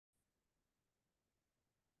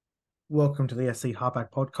Welcome to the SC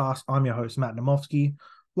Hardback Podcast. I'm your host, Matt Namovsky.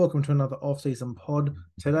 Welcome to another off-season pod.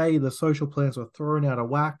 Today, the social plans were thrown out of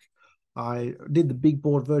whack. I did the big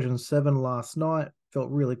board version 7 last night,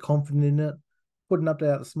 felt really confident in it. Put an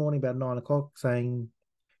update out this morning about 9 o'clock saying,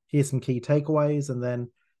 here's some key takeaways. And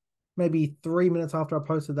then maybe 3 minutes after I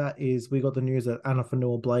posted that is we got the news that Anna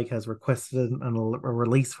Fanua-Blake has requested a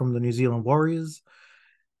release from the New Zealand Warriors.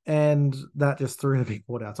 And that just threw the big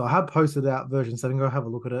board out. So I have posted out version 7. Go have a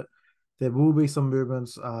look at it. There will be some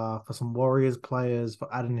movements for some Warriors players, for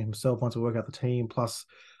Adam himself once we work out the team, plus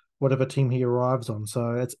whatever team he arrives on.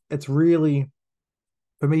 So it's really,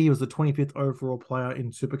 for me, he was the 25th overall player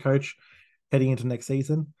in Supercoach heading into next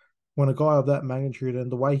season. When a guy of that magnitude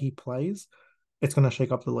and the way he plays, it's going to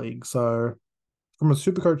shake up the league. So from a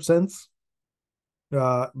Supercoach sense,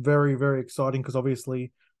 very, very exciting because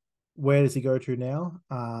obviously, where does he go to now?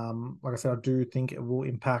 Like I said, I do think it will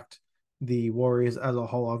impact the Warriors as a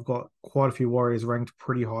whole. I've got quite a few Warriors ranked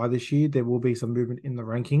pretty high this year. There will be some movement in the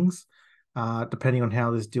rankings, depending on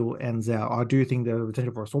how this deal ends out. I do think there's a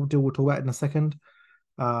potential for a swap deal we'll talk about in a second.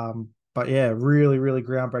 But yeah, really, really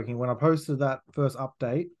groundbreaking. When I posted that first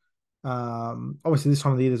update, obviously this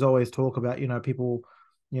time of the year, there's always talk about, people,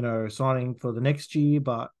 signing for the next year,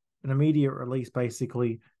 but an immediate release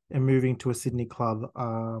basically and moving to a Sydney club,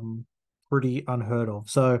 pretty unheard of.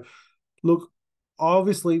 So look,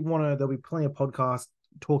 obviously there'll be plenty of podcasts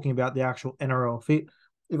talking about the actual NRL fit.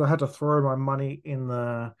 If I had to throw my money in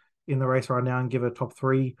the race right now and give a top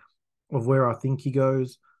 3 of where I think he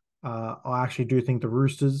goes, I actually do think the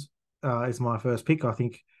Roosters is my first pick. I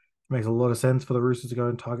think it makes a lot of sense for the Roosters to go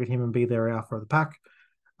and target him and be there out for the pack.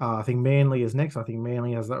 I think Manly is next. I think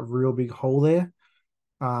Manly has that real big hole there.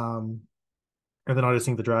 And then I just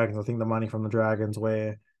think the Dragons. I think the money from the Dragons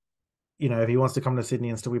where if he wants to come to Sydney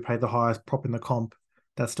and still be paid the highest prop in the comp,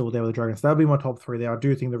 that's still there with the Dragons. That'll be my top 3 there. I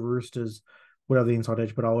do think the Roosters would have the inside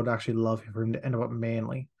edge, but I would actually love for him to end up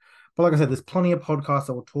Manly. But like I said, there's plenty of podcasts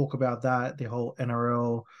that will talk about that, the whole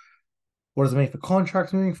NRL. What does it mean for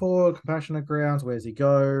contracts moving forward? Compassionate grounds. Where does he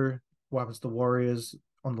go? What happens to the Warriors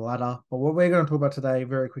on the ladder? But what we're going to talk about today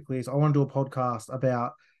very quickly is I want to do a podcast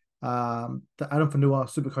about the Adam Fanua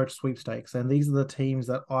Supercoach sweepstakes. And these are the teams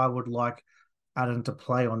that I would like Adam to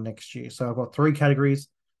play on next year. So I've got 3 categories,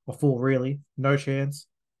 or 4 really. No chance,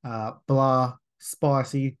 blah,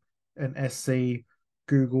 spicy, and SC,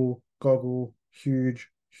 Google, goggle, huge,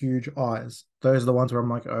 huge eyes. Those are the ones where I'm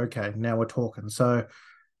like, okay, now we're talking. So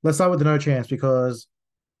let's start with the no chance because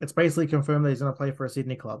it's basically confirmed that he's going to play for a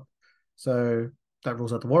Sydney club. So that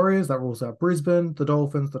rules out the Warriors, that rules out Brisbane, the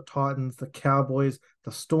Dolphins, the Titans, the Cowboys,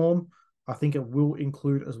 the Storm. I think it will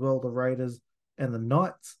include as well the Raiders and the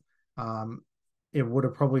Knights. It would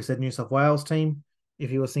have probably said New South Wales team if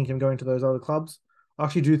he was thinking of going to those other clubs. I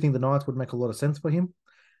actually do think the Knights would make a lot of sense for him.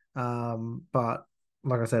 But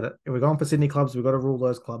like I said, if we're going for Sydney clubs, we've got to rule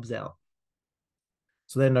those clubs out.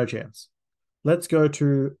 So they're no chance. Let's go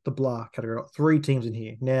to the blah category. Got 3 teams in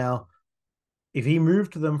here. Now, if he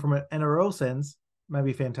moved to them from an NRL sense,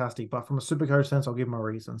 maybe fantastic. But from a Supercoach sense, I'll give him a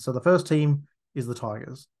reason. So the first team is the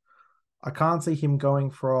Tigers. I can't see him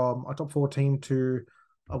going from a top 4 team to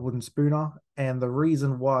a wooden spooner. And the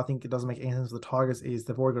reason why I think it doesn't make any sense for the Tigers is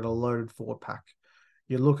they've already got a loaded forward pack.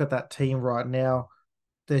 You look at that team right now,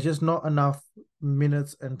 there's just not enough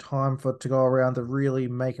minutes and time to go around to really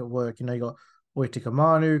make it work. You got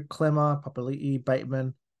Oitikamanu, Clemmer, Papali'i,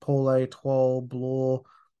 Bateman, Paulet, Twal, Blore,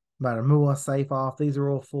 Matamua, Seyfarth. These are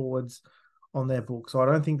all forwards on their book. So I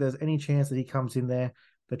don't think there's any chance that he comes in there.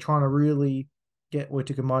 They're trying to really get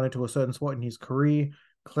Oitikamanu to a certain spot in his career.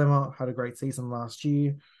 Clemmer had a great season last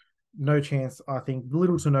year. No chance, I think,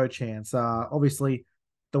 little to no chance. Obviously,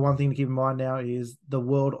 the one thing to keep in mind now is the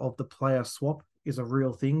world of the player swap is a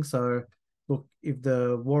real thing. So, look, if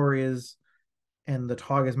the Warriors and the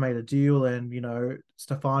Tigers made a deal and,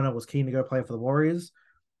 Stefano was keen to go play for the Warriors,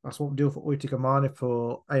 a swap deal for Oitikamanu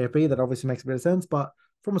for AFB, that obviously makes a bit of sense. But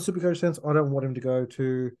from a Supercoach sense, I don't want him to go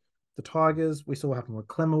to the Tigers. We saw what happened with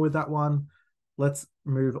Clemmer with that one. Let's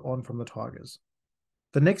move on from the Tigers.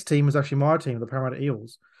 The next team is actually my team, the Parramatta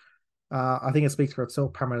Eels. I think it speaks for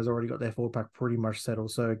itself. Parramatta's already got their forward pack pretty much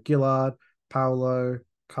settled. So Gillard, Paolo,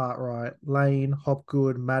 Cartwright, Lane,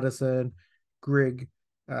 Hopgood, Madison, Grigg,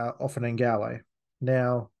 Offanengawe.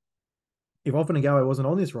 Now, if Offanengawe wasn't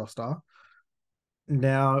on this roster,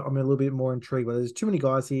 now I'm a little bit more intrigued. But there's too many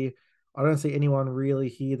guys here. I don't see anyone really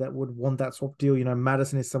here that would want that swap deal.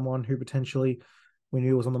 Madison is someone who potentially we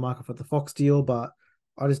knew was on the market for the Fox deal, but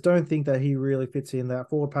I just don't think that he really fits in that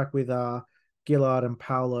forward pack with Gillard and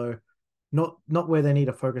Paolo. Not where they need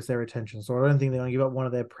to focus their attention. So I don't think they're going to give up one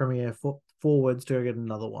of their premier forwards to go get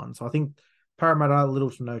another one. So I think Parramatta,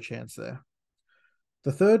 little to no chance there.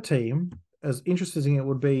 The third team, as interesting as it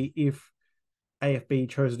would be if AFB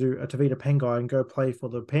chose to do a Tavita Pengai and go play for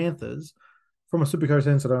the Panthers, from a Supercoach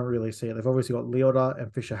sense, I don't really see it. They've obviously got Leota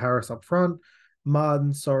and Fisher Harris up front,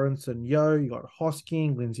 Martin, Sorensen, Yo. You got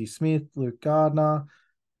Hosking, Lindsay Smith, Luke Gardner.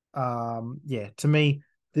 To me,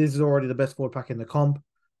 this is already the best forward pack in the comp.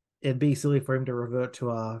 It'd be silly for him to revert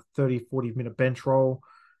to a 30, 40-minute bench role,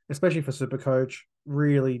 especially for Supercoach.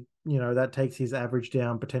 Really, that takes his average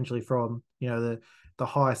down potentially from, the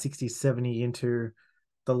high 60s, 70 into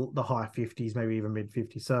the high 50s, maybe even mid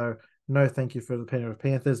 50s. So no thank you for the Penrith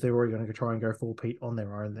Panthers. They're already going to try and go full Pete on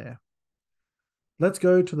their own there. Let's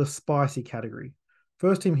go to the spicy category.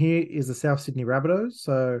 First team here is the South Sydney Rabbitohs.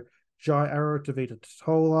 So Jai Arrow, Tavita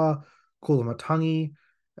Totola, Kulamatangi.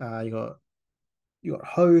 You got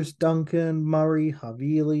Host, Duncan, Murray,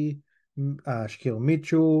 Havili, Shaquille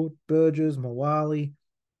Mitchell, Burgess, Mawali.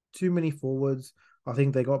 Too many forwards. I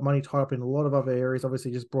think they got money tied up in a lot of other areas.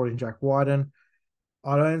 Obviously, just brought in Jack Wyden.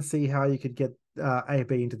 I don't see how you could get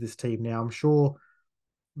AB into this team now. I'm sure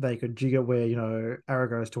they could jig it where, Arrow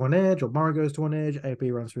goes to an edge or Murray goes to an edge,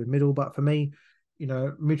 AB runs through the middle. But for me,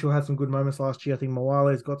 Mitchell had some good moments last year. I think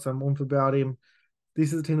Mawale's got some oomph about him.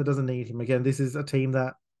 This is a team that doesn't need him. Again, this is a team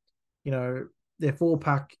that, their four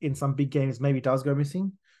pack in some big games maybe does go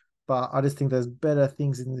missing. But I just think there's better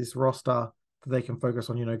things in this roster that they can focus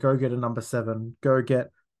on. Go get a number 7, go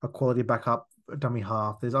get a quality backup dummy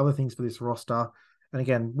half. There's other things for this roster. And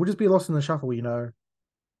again, we'll just be lost in the shuffle,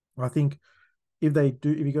 I think if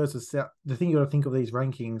he goes to South, the thing you got to think of these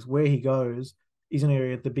rankings, where he goes, he's going to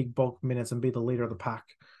get the big bulk minutes and be the leader of the pack.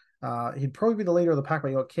 He'd probably be the leader of the pack, but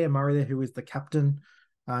you got Cam Murray there, who is the captain.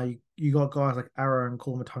 You got guys like Arrow and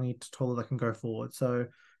Kulamatangi Totola that can go forward. So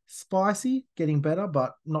spicy, getting better,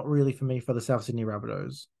 but not really for me for the South Sydney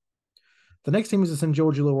Rabbitohs. The next team is the St.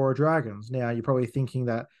 George Illawarra Dragons. Now, you're probably thinking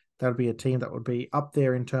that would be a team that would be up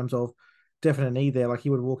there in terms of definite need there. Like, he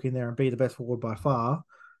would walk in there and be the best forward by far.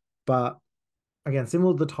 But again,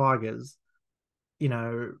 similar to the Tigers, do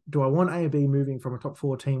I want AFB moving from a top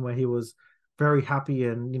 4 team where he was very happy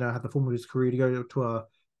and, had the form of his career to go to a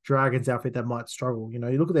Dragons outfit that might struggle? You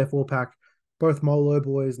look at their 4-pack, both Molo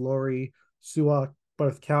boys, Laurie, Suat,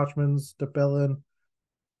 both Couchmans, DeBellin.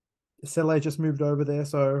 Sele just moved over there,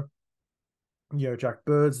 so, Jack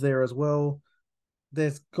Bird's there as well.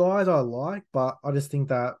 There's guys I like, but I just think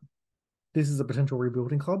that this is a potential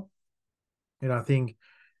rebuilding club. And I think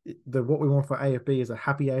what we want for AFB is a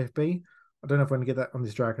happy AFB. I don't know if we're going to get that on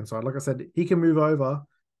this Dragon side. Like I said, he can move over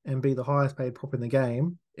and be the highest paid prop in the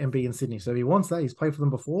game and be in Sydney. So if he wants that, he's played for them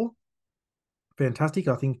before. Fantastic.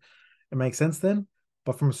 I think it makes sense then.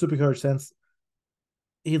 But from a Supercoach sense,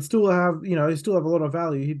 he'd still have, he'd still have a lot of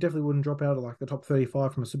value. He definitely wouldn't drop out of like the top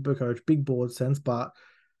 35 from a Supercoach big board sense. But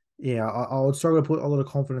yeah, I would struggle to put a lot of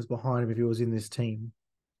confidence behind him if he was in this team.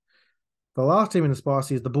 The last team in the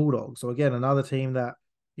spicy is the Bulldogs. So again, another team that,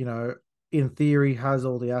 in theory has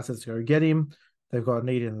all the assets to go get him. They've got a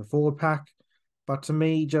need in the forward pack. But to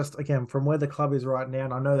me, just again, from where the club is right now,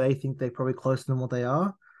 and I know they think they're probably closer than what they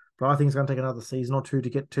are, but I think it's going to take another season or two to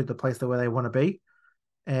get to the place where they want to be.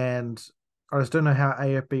 And I just don't know how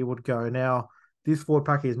AFB would go. Now, this forward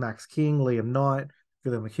pack is Max King, Liam Knight,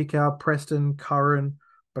 William McKicker, Preston, Curran,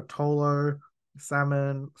 Bartolo,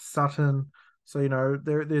 Salmon, Sutton. So,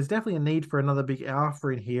 there's definitely a need for another big alpha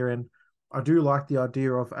in here. And I do like the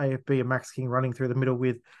idea of AFB and Max King running through the middle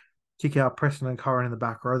with kick out Preston and Curran in the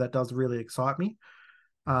back row. That does really excite me.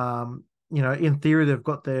 In theory, they've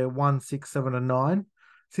got their 1, 6, 7, and 9.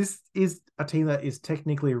 So this is a team that is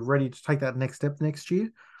technically ready to take that next step next year.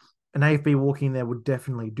 And AFB walking there would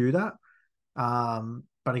definitely do that.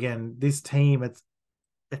 But again, this team, it's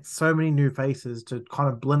so many new faces to kind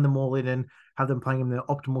of blend them all in and have them playing in the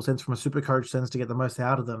optimal sense from a Supercoach sense to get the most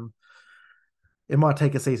out of them. It might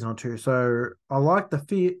take a season or two. So I like the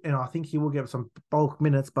fit, and I think he will get some bulk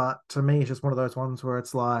minutes. But to me, it's just one of those ones where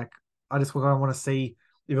it's like, I just kind of want to see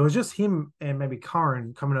if it was just him and maybe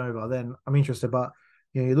Curran coming over, then I'm interested. But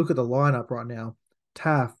you look at the lineup right now: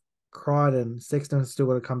 Taff, Crichton, Sexton's still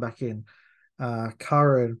got to come back in.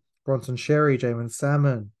 Curran, Bronson Sherry, Jamin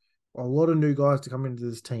Salmon, a lot of new guys to come into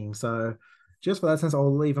this team. So just for that sense,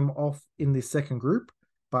 I'll leave them off in this second group.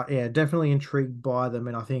 But yeah, definitely intrigued by them,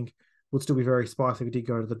 and I think would still be very spicy if he did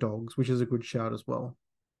go to the Dogs, which is a good shout as well.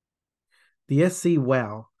 The SC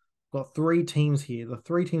Wow. Got 3 teams here. The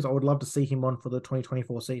 3 teams I would love to see him on for the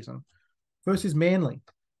 2024 season. First is Manly.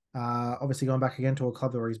 Obviously going back again to a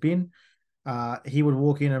club where he's been. He would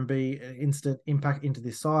walk in and be an instant impact into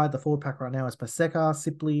this side. The forward pack right now is Paseka,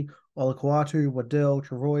 Sipley, Olakuatu, Waddell,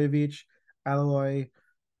 Travojevic, Alloy,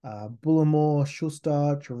 Bullimore,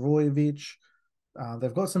 Schuster, Travojevic.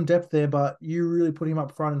 They've got some depth there, but you really put him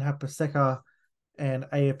up front and have Paseka and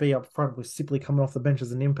AFB up front with Sipley coming off the bench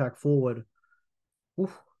as an impact forward.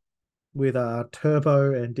 Oof. With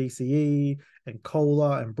Turbo and DCE and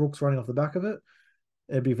Kohler and Brooks running off the back of it,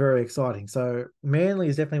 it'd be very exciting. So Manly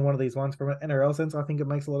is definitely one of these ones from an NRL sense. I think it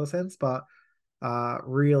makes a lot of sense, but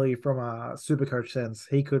really from a Supercoach sense,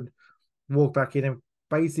 he could walk back in and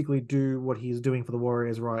basically do what he's doing for the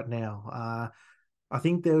Warriors right now. I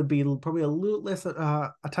think there would be probably a little less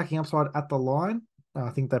attacking upside at the line. I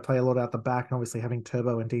think they play a lot out the back, and obviously having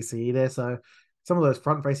Turbo and DCE there. So some of those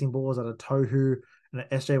front-facing balls that a Tohu and an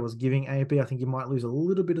SJ was giving AB, I think you might lose a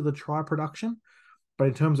little bit of the try production. But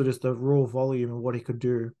in terms of just the raw volume and what he could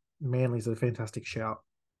do, Manly's a fantastic shout.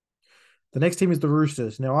 The next team is the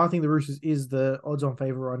Roosters. Now, I think the Roosters is the odds-on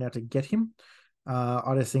favourite right now to get him.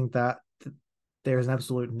 I just think that there is an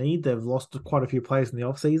absolute need. They've lost quite a few players in the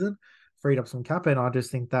off-season, freed up some cap, and I just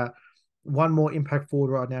think that one more impact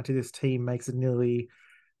forward right now to this team makes it nearly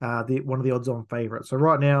one of the odds-on favourites. So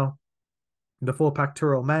right now, the four-pack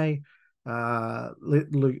Tyrrell May,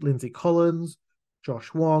 Lindsay Collins,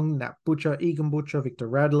 Josh Wong, Nat Butcher, Egan Butcher, Victor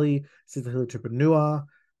Radley, Sithili Tupanua,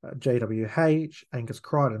 JWH, Angus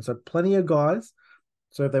Crichton. So plenty of guys.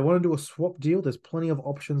 So if they want to do a swap deal, there's plenty of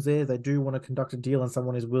options there. They do want to conduct a deal and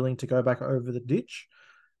someone is willing to go back over the ditch.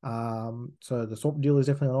 So the swap deal is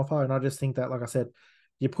definitely on offer. And I just think that, like I said,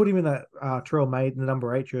 you put him in that Terrell May in the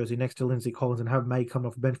number 8 jersey next to Lindsay Collins and have May come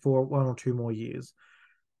off the bench for 1 or 2 more years.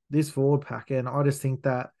 This forward pack, and I just think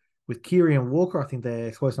that with Keary and Walker, I think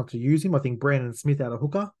they're close enough to use him. I think Brandon Smith out of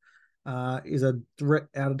hooker is a threat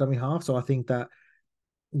out of dummy half. So I think that,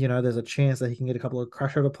 there's a chance that he can get a couple of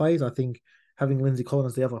crash over plays. I think having Lindsay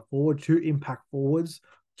Collins the other forward, 2 impact forwards,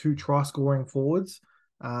 2 try scoring forwards,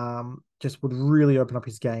 just would really open up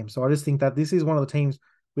his game. So I just think that this is one of the teams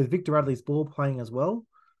with Victor Radley's ball playing as well.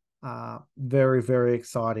 Very, very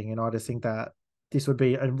exciting. And I just think that this would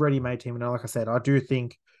be a ready-made team. And like I said, I do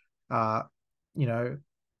think,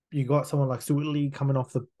 you got someone like Whitley coming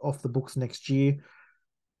off the books next year.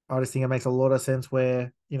 I just think it makes a lot of sense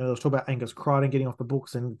where, there was talk about Angus Crichton getting off the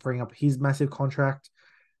books and freeing up his massive contract.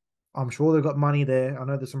 I'm sure they've got money there. I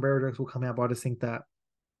know the sombrero drinks will come out, but I just think that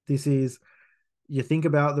this is, you think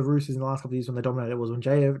about the Roosters in the last couple of years when they dominated, it was when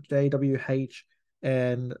JWH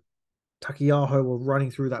and Takiyaho were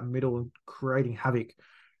running through that middle and creating havoc.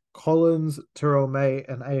 Collins, Terrell May,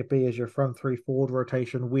 and AFB as your front 3 forward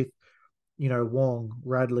rotation with, Wong,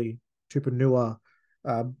 Radley, Tupanua,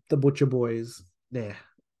 the Butcher Boys. Yeah,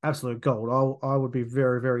 absolute gold. I would be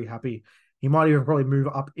very, very happy. He might even probably move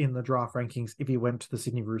up in the draft rankings if he went to the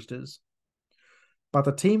Sydney Roosters. But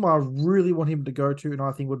the team I really want him to go to, and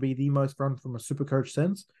I think would be the most fun from a Supercoach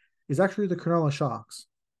sense, is actually the Cronulla Sharks.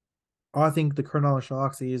 I think the Cronulla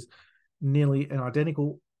Sharks is nearly an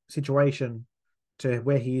identical situation to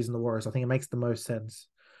where he is in the Warriors. I think it makes the most sense.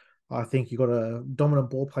 I think you've got a dominant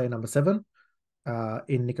ball player, number 7,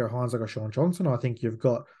 in Nico Hines like a Sean Johnson. I think you've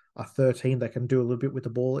got a 13 that can do a little bit with the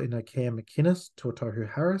ball in a Cam McInnes to a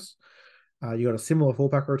Tohu Harris. You got a similar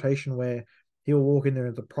fullback rotation where he will walk in there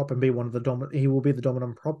as a prop and be one of the dominant. He will be the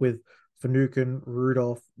dominant prop with Finucane,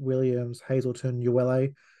 Rudolph, Williams, Hazelton,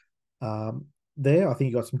 Uele. There, I think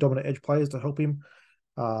you got some dominant edge players to help him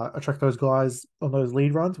attract those guys on those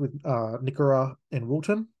lead runs with Nickera and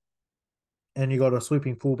Wilton. And you got a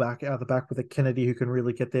sweeping fullback out the back with a Kennedy who can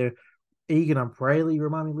really get there. Egan and Brayley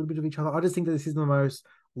remind me a little bit of each other. I just think that this is the most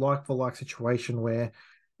like-for-like situation where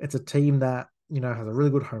it's a team that, has a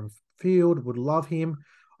really good home field, would love him.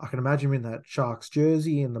 I can imagine him in that Sharks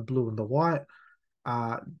jersey in the blue and the white.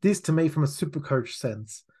 This, to me, from a Supercoach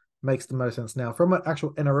sense, makes the most sense. Now, from an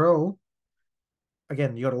actual NRL,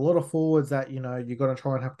 again, you got a lot of forwards that, you're going to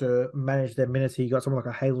try and have to manage their minutes. You got someone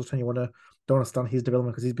like a Hazelton, don't want to stunt his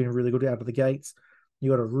development because he's been really good out of the gates.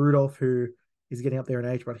 You got a Rudolph who is getting up there in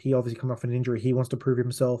age, but he obviously coming off an injury. He wants to prove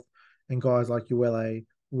himself. And guys like Uele,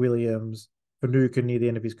 Williams, Finucane near the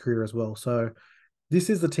end of his career as well. So this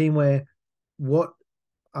is the team where what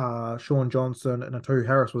Sean Johnson and Tohu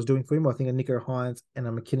Harris was doing for him, I think a Nico Hines and a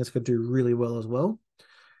McInnes could do really well as well.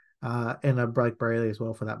 And a Blake Brayley as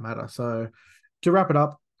well for that matter. So to wrap it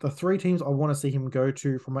up, the 3 teams I want to see him go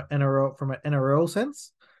to from an NRL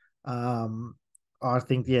sense. I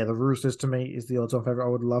think, the Roosters to me is the odds-on favourite. I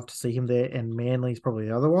would love to see him there, and Manly's probably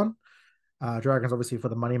the other one. Dragons, obviously, for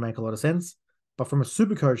the money, make a lot of sense. But from a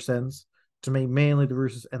Supercoach sense, to me, Manly, the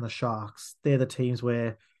Roosters, and the Sharks, they're the teams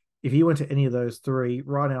where if he went to any of those 3,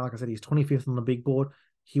 right now, like I said, he's 25th on the big board.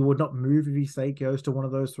 He would not move if he goes to one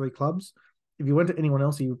of those 3 clubs. If he went to anyone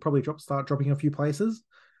else, he would probably start dropping a few places.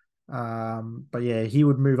 But yeah, he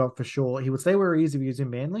would move up for sure. He would stay where he is if he was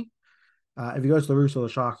in Manly. If he goes to the Roosters or the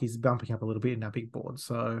Shark, he's bumping up a little bit in that big board.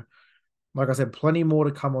 So, like I said, plenty more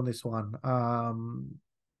to come on this one.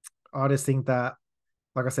 I just think that,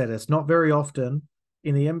 like I said, it's not very often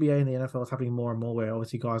in the NBA and the NFL. It's happening more and more where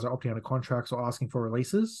obviously guys are opting out of contracts or asking for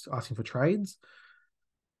releases, asking for trades.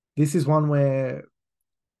 This is one where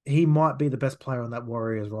he might be the best player on that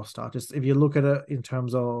Warriors roster. Just if you look at it in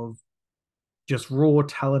terms of just raw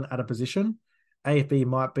talent at a position, AFB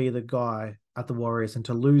might be the guy at the Warriors. And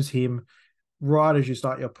to lose him right as you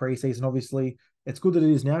start your preseason, obviously, it's good that it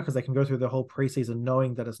is now because they can go through the whole preseason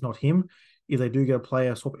knowing that it's not him. If they do get a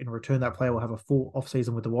player swap in return, that player will have a full offseason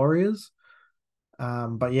with the Warriors.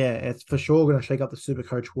 But yeah, it's for sure going to shake up the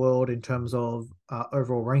Supercoach world in terms of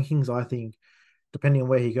overall rankings. I think depending on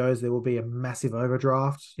where he goes, there will be a massive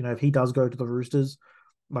overdraft. You know, if he does go to the Roosters,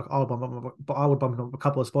 like I would bump him up a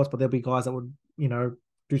couple of spots, but there'll be guys that would,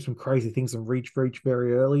 do some crazy things and reach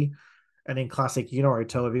very early. And in classic, you can already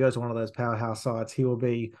tell if he goes to one of those powerhouse sides, he will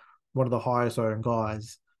be one of the highest owned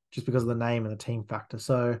guys just because of the name and the team factor.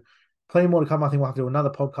 So plenty more to come. I think we'll have to do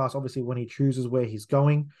another podcast, obviously, when he chooses where he's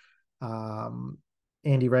going.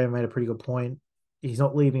 Andy Raven made a pretty good point. He's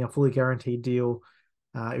not leaving a fully guaranteed deal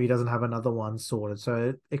if he doesn't have another one sorted.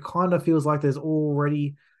 So it kind of feels like there's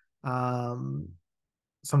already some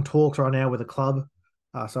talks right now with the club.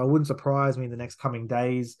 So it wouldn't surprise me in the next coming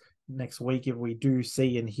days, next week, if we do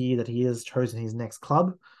see and hear that he has chosen his next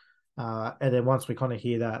club. And then once we kind of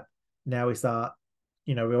hear that, now we start,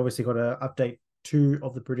 we obviously got to update 2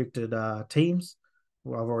 of the predicted teams.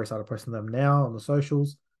 Well, I've already started posting them now on the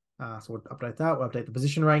socials. So we'll update that. We'll update the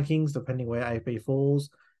position rankings depending where AFB falls,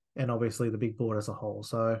 and obviously the big board as a whole.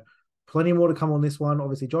 So plenty more to come on this one.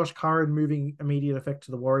 Obviously, Josh Curran moving immediate effect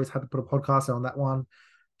to the Warriors. Had to put a podcast on that one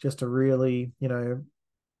just to really,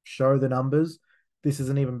 show the numbers. This is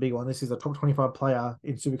an even big one. This is a top 25 player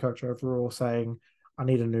in Supercoach overall saying, I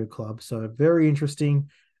need a new club. So very interesting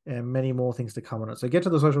and many more things to come on it. So get to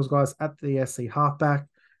the socials, guys, at the SC Halfback,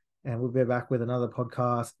 and we'll be back with another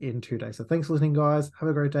podcast in 2 days. So thanks for listening, guys. Have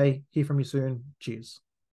a great day. Hear from you soon. Cheers.